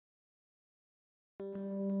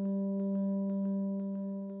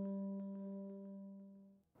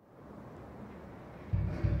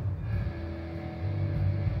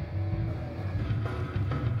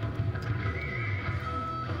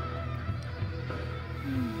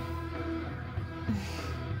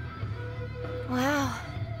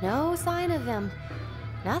No sign of him.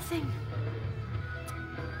 Nothing.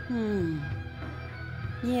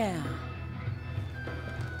 Yeah.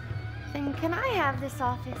 Then can I have this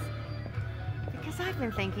office? Because I've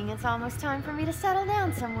been thinking it's almost time for me to settle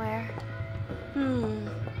down somewhere.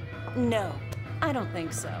 No, I don't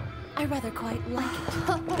think so. I rather quite like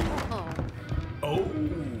it. Oh,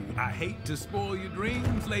 I hate to spoil your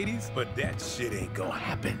dreams, ladies, but that shit ain't gonna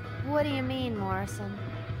happen. What do you mean, Morrison?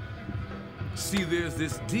 See, there's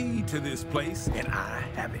this deed to this place, and I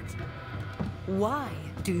have it. Why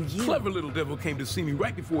do you? Clever little devil came to see me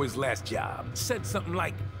right before his last job. Said something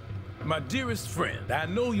like, "My dearest friend, I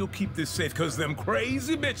know you'll keep this safe because them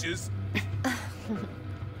crazy bitches..."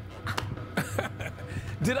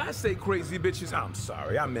 Did I say crazy bitches? I'm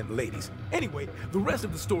sorry, I meant ladies. Anyway, the rest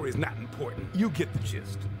of the story is not important. You get the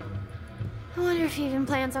gist. I wonder if he even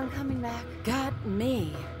plans on coming back. Got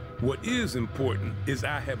me. What is important is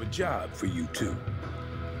I have a job for you two.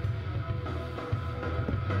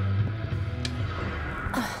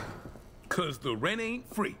 Cause the rent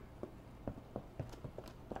ain't free.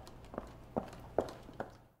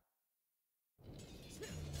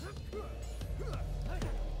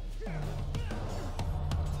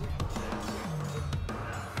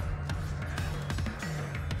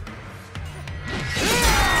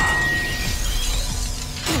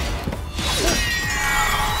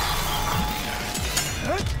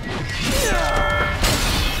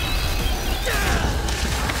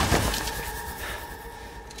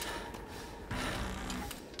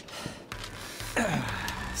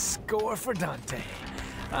 Score for Dante.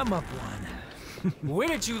 I'm up one. Where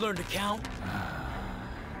did you learn to count?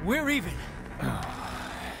 We're even.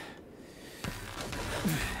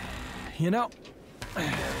 You know,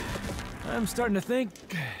 I'm starting to think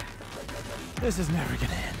this is never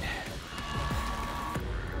gonna end.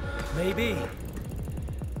 Maybe.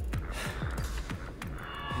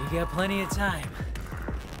 We got plenty of time.